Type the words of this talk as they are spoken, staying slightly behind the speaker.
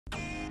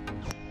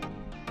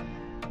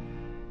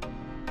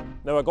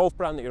Now, a golf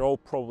brand that you're all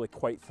probably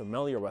quite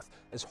familiar with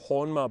is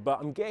Honma, but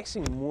I'm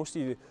guessing most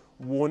of you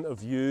won't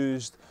have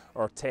used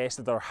or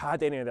tested or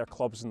had any of their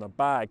clubs in their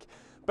bag.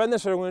 But in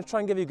this video, I'm going to try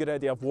and give you a good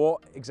idea of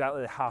what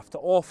exactly they have to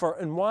offer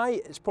and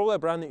why it's probably a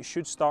brand that you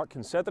should start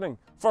considering.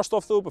 First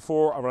off though,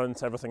 before I run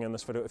into everything in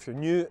this video, if you're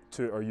new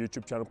to our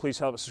YouTube channel, please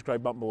hit the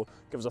subscribe button below,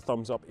 give us a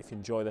thumbs up if you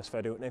enjoy this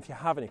video, and if you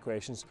have any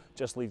questions,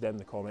 just leave them in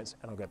the comments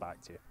and I'll get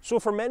back to you. So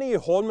for many of you,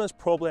 Honma is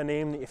probably a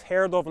name that you've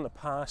heard of in the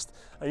past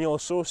and you'll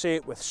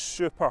associate with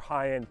super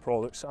high-end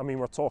products. I mean,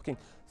 we're talking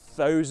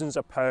thousands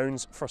of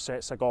pounds for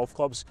sets of golf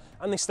clubs,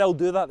 and they still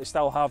do that. They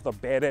still have their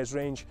Berets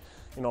range.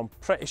 You know, I'm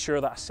pretty sure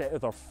that a set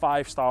of their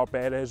 5-star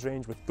Berets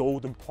range with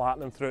gold and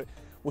platinum through it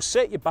will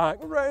set you back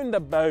around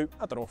about,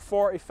 I don't know,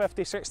 40,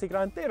 50, 60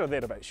 grand, there or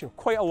thereabouts, you know,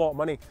 quite a lot of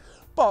money.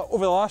 But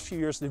over the last few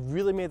years, they've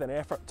really made an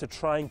effort to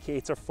try and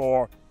cater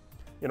for,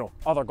 you know,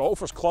 other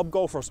golfers, club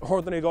golfers,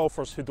 ordinary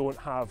golfers who don't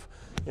have,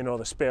 you know,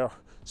 the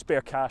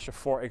spare cash of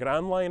 40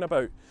 grand lying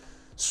about.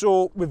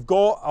 So we've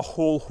got a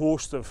whole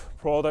host of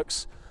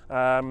products,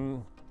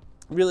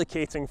 really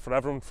catering for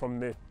everyone from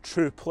the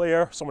true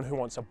player, someone who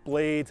wants a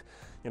blade,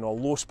 you know, a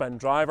low spin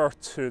driver,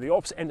 to the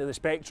opposite end of the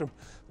spectrum,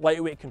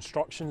 lightweight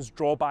constructions,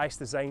 draw bias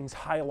designs,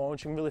 high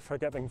launching, really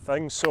forgiving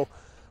things. So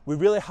we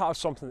really have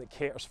something that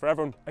caters for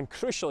everyone, and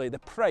crucially the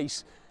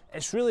price,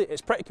 it's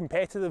pretty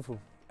competitive with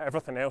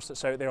everything else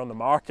that's out there on the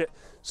market.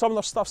 Some of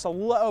their stuff's a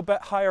little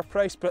bit higher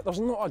priced, but there's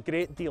not a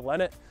great deal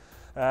in it.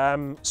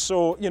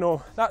 So, you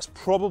know, that's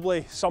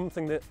probably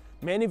something that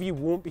many of you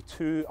won't be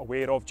too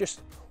aware of,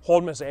 just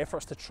Honma's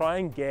efforts to try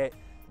and get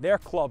their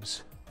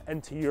clubs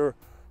into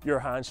your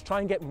hands,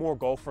 try and get more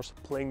golfers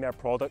playing their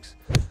products.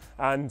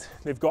 And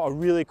they've got a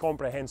really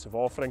comprehensive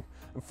offering.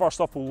 And first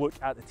off, we'll look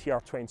at the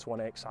TR21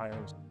 X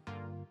irons.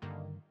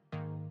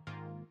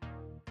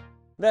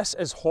 This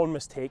is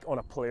Honma's take on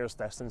a player's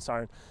distance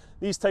iron.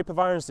 These type of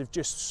irons, they've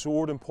just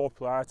soared in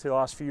popularity the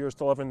last few years,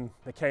 delivering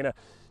the kind of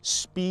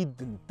speed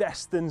and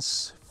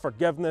distance,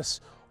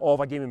 forgiveness of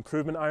a game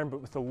improvement iron,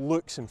 but with the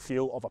looks and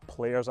feel of a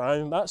player's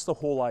iron. That's the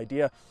whole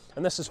idea,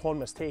 and this is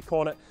Honma's take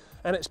on it.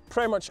 And it's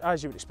pretty much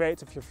as you would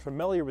expect if you're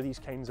familiar with these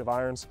kinds of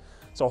irons.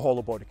 It's a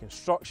hollow body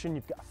construction,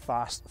 you've got a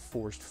fast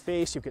forged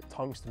face, you've got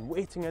tungsten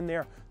weighting in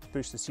there to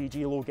boost the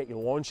CG load, get you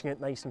launching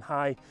it nice and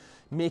high,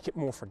 make it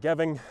more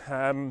forgiving.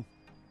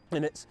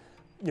 And it's,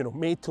 you know,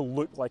 made to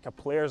look like a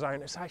player's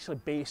iron. It's actually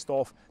based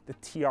off the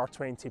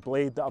TR20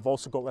 blade that I've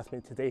also got with me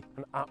today,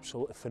 an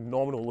absolutely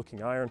phenomenal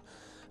looking iron.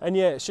 And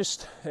yeah,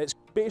 it's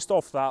based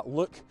off that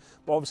look,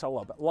 but obviously a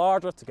little bit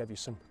larger to give you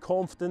some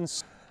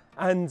confidence.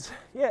 And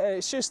yeah,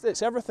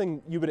 it's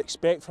everything you would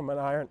expect from an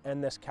iron in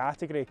this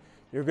category.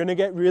 You're going to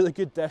get really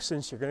good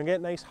distance, you're going to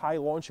get nice high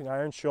launching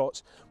iron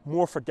shots,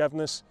 more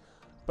forgiveness,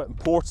 but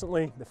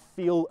importantly, the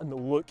feel and the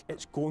look,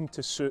 it's going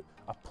to suit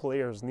a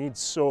player's needs.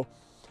 So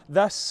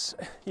this,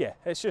 yeah,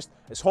 it's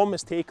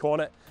Honma's take on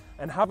it,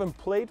 and having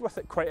played with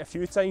it quite a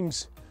few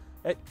times,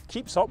 it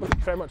keeps up with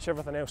pretty much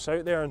everything else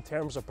out there in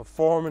terms of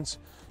performance.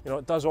 You know,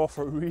 it does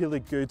offer really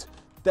good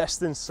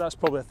distance. That's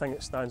probably the thing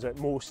that stands out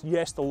most.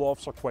 Yes, the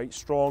lofts are quite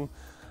strong,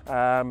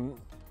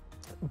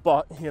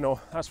 but you know,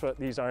 that's what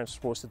these irons are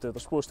supposed to do.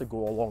 They're supposed to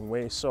go a long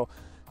way. So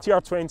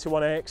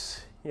TR21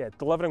 X, yeah,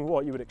 delivering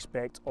what you would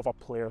expect of a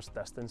player's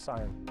distance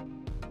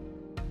iron.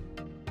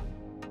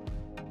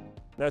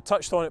 Now, I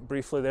touched on it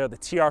briefly there, the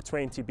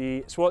TR20B.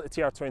 It's what the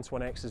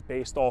TR21 X is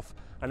based off,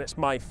 and it's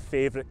my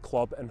favourite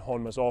club in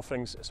Honma's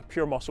offerings. It's a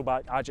pure muscle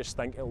back. I just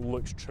think it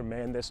looks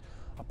tremendous.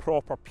 A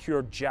proper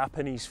pure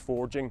Japanese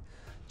forging.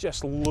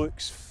 Just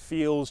looks,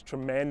 feels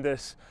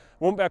tremendous.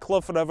 Won't be a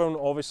club for everyone,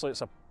 obviously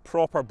it's a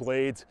proper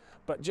blade,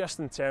 but just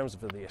in terms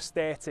of the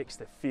aesthetics,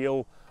 the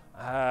feel,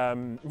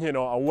 you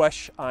know, I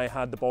wish I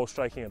had the ball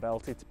striking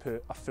ability to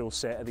put a full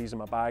set of these in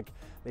my bag.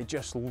 They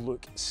just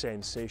look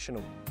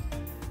sensational.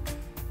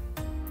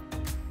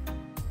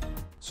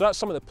 So that's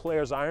some of the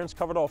players' irons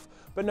covered off,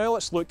 but now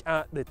let's look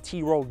at the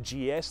T-Roll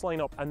GS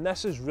lineup, and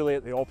this is really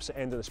at the opposite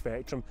end of the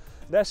spectrum.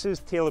 This is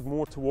tailored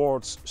more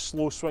towards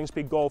slow swing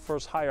speed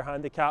golfers, higher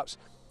handicaps,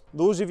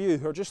 those of you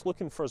who are just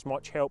looking for as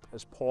much help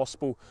as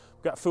possible.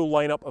 We've got a full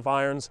lineup of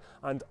irons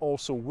and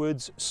also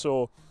woods.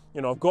 So,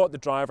 you know, I've got the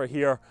driver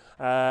here,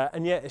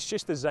 and yeah, it's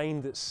just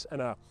designed, it's in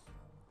a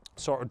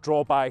sort of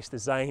draw bias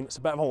design. It's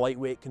a bit of a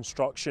lightweight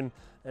construction,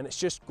 and it's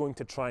just going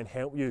to try and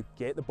help you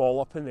get the ball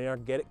up in there,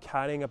 get it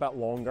carrying a bit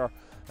longer,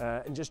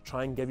 and just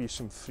try and give you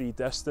some free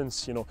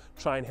distance, you know,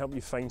 try and help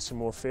you find some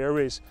more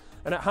fairways.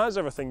 And it has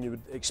everything you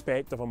would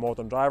expect of a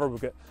modern driver. We've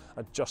got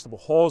adjustable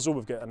hosel,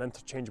 we've got an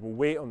interchangeable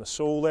weight on the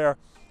sole there,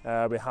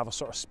 we have a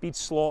sort of speed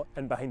slot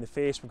in behind the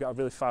face, we've got a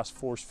really fast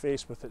forged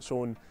face with its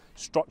own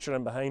structure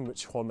in behind,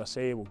 which Honma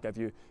say will give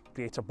you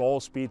greater ball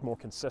speed, more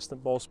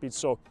consistent ball speed.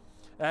 So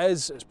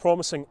it's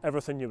promising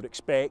everything you would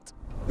expect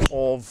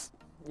of,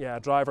 yeah, a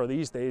driver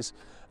these days.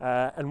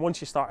 And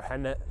once you start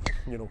hitting it,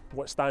 you know,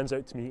 what stands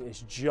out to me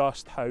is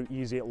just how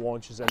easy it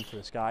launches into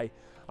the sky.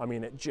 I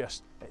mean,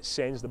 it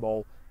sends the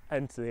ball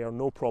into the air,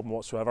 no problem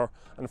whatsoever.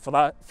 And for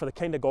the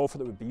kind of golfer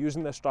that would be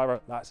using this driver,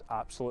 that's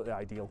absolutely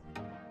ideal.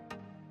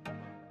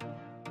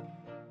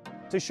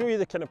 To show you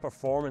the kind of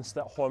performance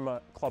that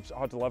Honma clubs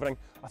are delivering,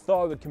 I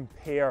thought I would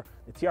compare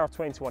the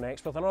TR21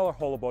 X with another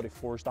hollow body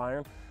forged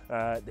iron,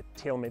 the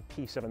TaylorMade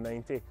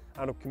P790, and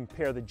I'll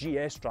compare the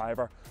GS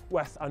driver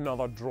with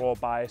another draw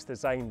bias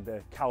design,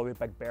 the Callaway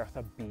Big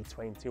Bertha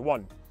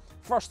B21.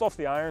 First off,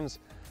 the irons,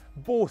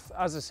 both,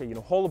 as I say, you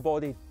know, hollow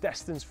body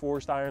distance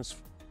forged irons,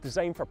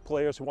 designed for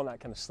players who want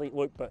that kind of slate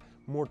look, but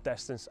more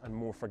distance and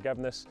more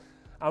forgiveness.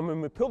 And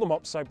when we pull them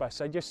up side by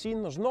side, you're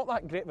seeing there's not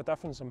that great of a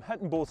difference. I'm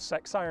hitting both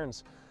 6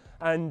 irons,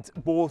 and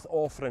both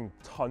offering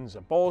tons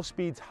of ball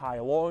speed, high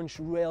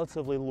launch,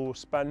 relatively low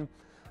spin.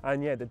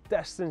 And yeah, the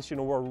distance, you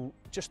know, we're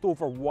just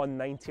over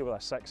 190 with a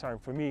 6 iron.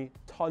 For me,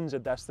 tons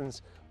of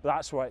distance, but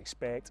that's what I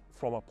expect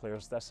from a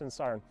player's distance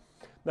iron.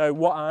 Now,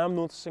 what I am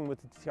noticing with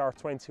the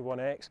TR21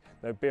 X,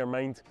 now bear in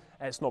mind,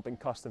 it's not been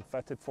custom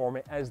fitted for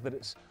me, is that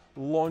it's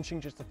launching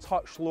just a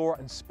touch lower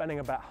and spinning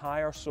a bit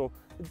higher, so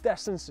the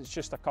distance is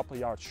just a couple of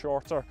yards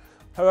shorter.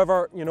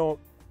 However, you know,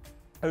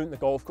 out in the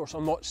golf course,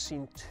 I'm not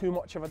seeing too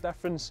much of a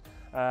difference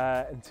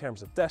in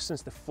terms of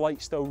distance. The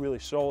flight's still really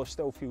solid,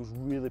 still feels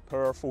really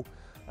powerful.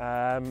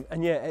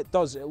 And yeah, it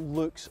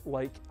looks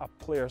like a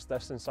player's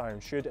distance iron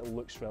should. It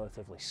looks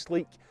relatively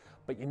sleek,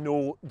 but you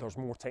know there's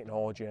more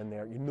technology in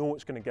there. You know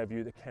it's going to give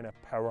you the kind of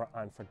power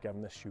and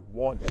forgiveness you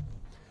want.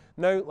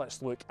 Now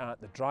let's look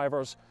at the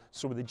drivers.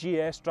 So with the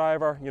GS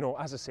driver, you know,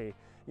 as I say,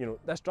 you know,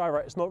 this driver,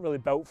 it's not really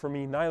built for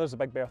me, neither is the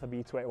Big Bertha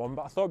B21,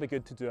 but I thought it'd be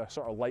good to do a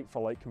sort of like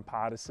for like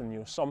comparison, you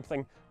know,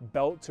 something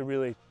built to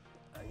really,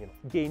 you know,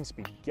 gain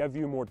speed, give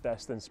you more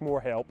distance,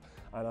 more help,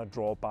 and a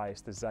draw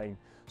bias design.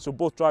 So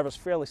both drivers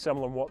fairly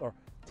similar in what they're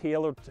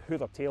tailored, who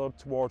they're tailored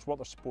towards, what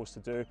they're supposed to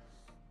do.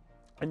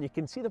 And you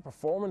can see the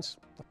performance,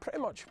 they're pretty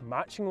much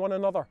matching one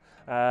another.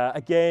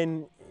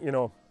 Again, you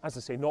know, as I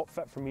say, not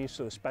fit for me,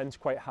 so the spin's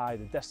quite high,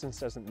 the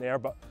distance isn't there,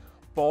 but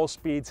ball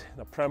speed,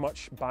 they're pretty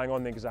much bang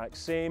on the exact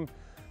same.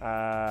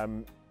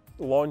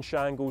 Launch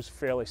angles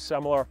fairly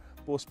similar,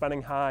 both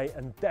spinning high,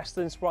 and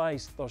distance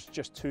wise there's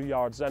just 2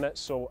 yards in it,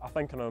 so I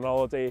think on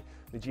another day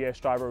the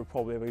GS driver would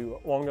probably be a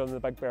bit longer than the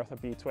Big Bertha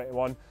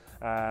B21.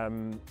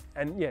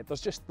 And yeah,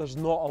 there's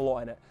not a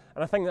lot in it,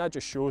 and I think that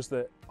just shows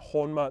that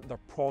Honma, their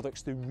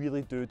products, they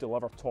really do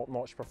deliver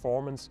top-notch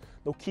performance.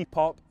 They'll keep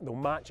up, they'll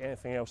match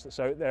anything else that's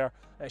out there,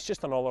 and it's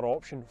just another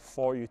option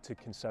for you to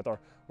consider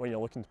when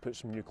you're looking to put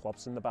some new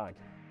clubs in the bag.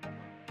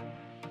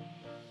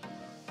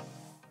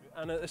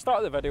 And at the start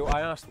of the video,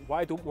 I asked,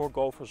 why don't more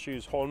golfers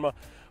use Honma?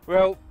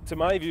 Well, to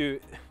my view,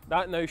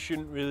 that now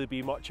shouldn't really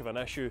be much of an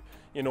issue.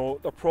 You know,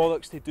 their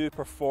products, they do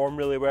perform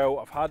really well.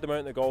 I've had them out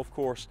in the golf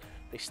course.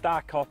 They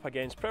stack up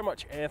against pretty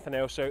much anything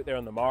else out there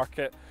on the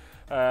market.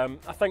 I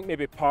think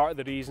maybe part of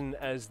the reason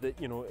is that,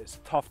 you know, it's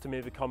tough to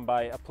maybe come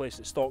by a place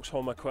that stocks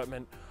Honma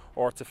equipment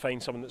or to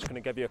find someone that's going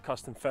to give you a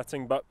custom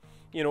fitting. But,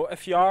 you know,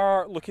 if you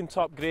are looking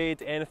to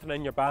upgrade anything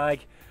in your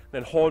bag,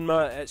 then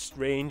Honma, its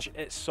range,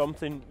 it's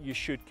something you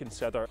should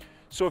consider.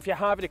 So if you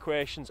have any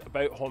questions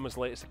about Honma's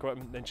latest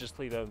equipment, then just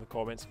leave them in the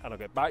comments and I'll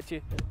get back to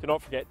you. Do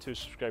not forget to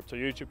subscribe to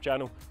our YouTube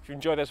channel. If you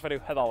enjoyed this video,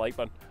 hit that like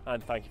button,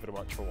 and thank you very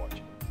much for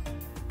watching.